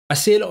I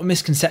see a lot of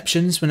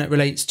misconceptions when it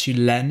relates to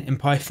len in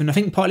Python. I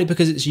think partly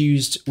because it's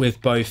used with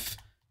both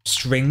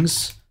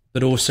strings,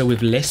 but also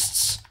with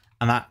lists,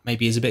 and that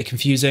maybe is a bit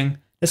confusing.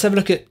 Let's have a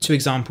look at two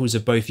examples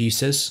of both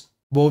uses.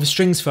 Well, with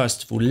strings,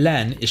 first of all,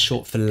 len is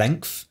short for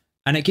length,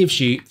 and it gives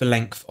you the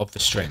length of the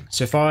string.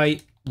 So if I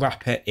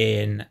wrap it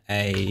in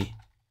a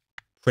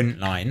print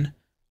line,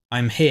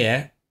 I'm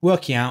here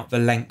working out the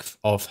length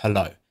of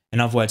hello.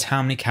 In other words,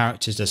 how many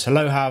characters does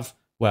hello have?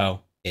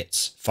 Well,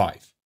 it's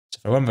 5. So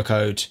if I run the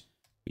code,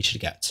 we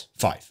should get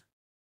 5.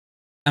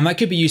 And that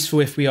could be useful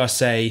if we are,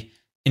 say,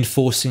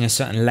 enforcing a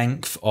certain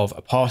length of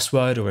a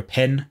password or a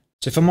PIN.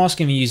 So if I'm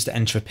asking the user to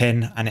enter a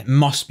PIN and it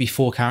must be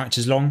 4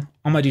 characters long,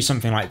 I might do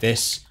something like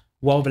this.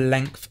 While the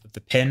length of the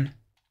PIN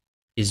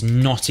is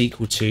not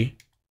equal to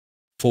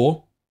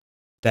 4,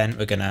 then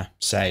we're going to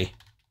say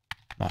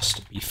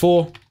must be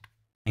 4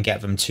 and get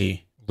them to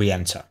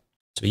re-enter.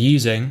 So we're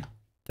using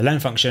the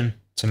len function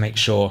to make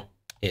sure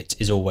it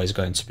is always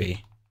going to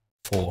be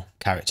 4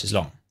 characters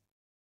long.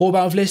 What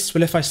about with lists?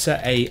 Well, if I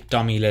set a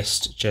dummy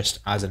list just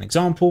as an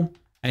example,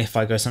 and if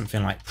I go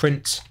something like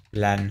print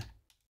len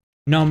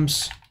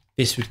nums,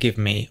 this would give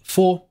me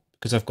 4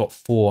 because I've got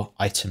 4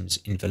 items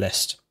in the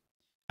list.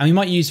 And we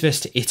might use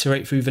this to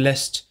iterate through the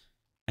list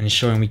and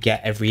ensuring we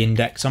get every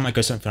index. I might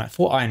go something like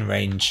for I in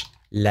range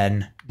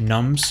len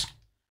nums.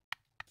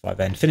 If I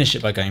then finish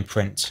it by going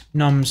print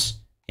nums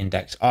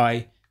index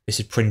I, this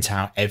would print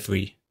out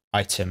every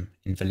item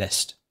in the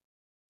list.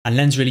 And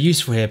len's really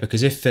useful here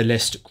because if the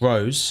list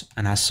grows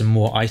and has some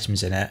more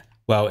items in it,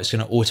 well, it's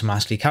going to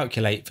automatically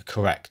calculate the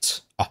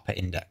correct upper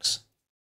index.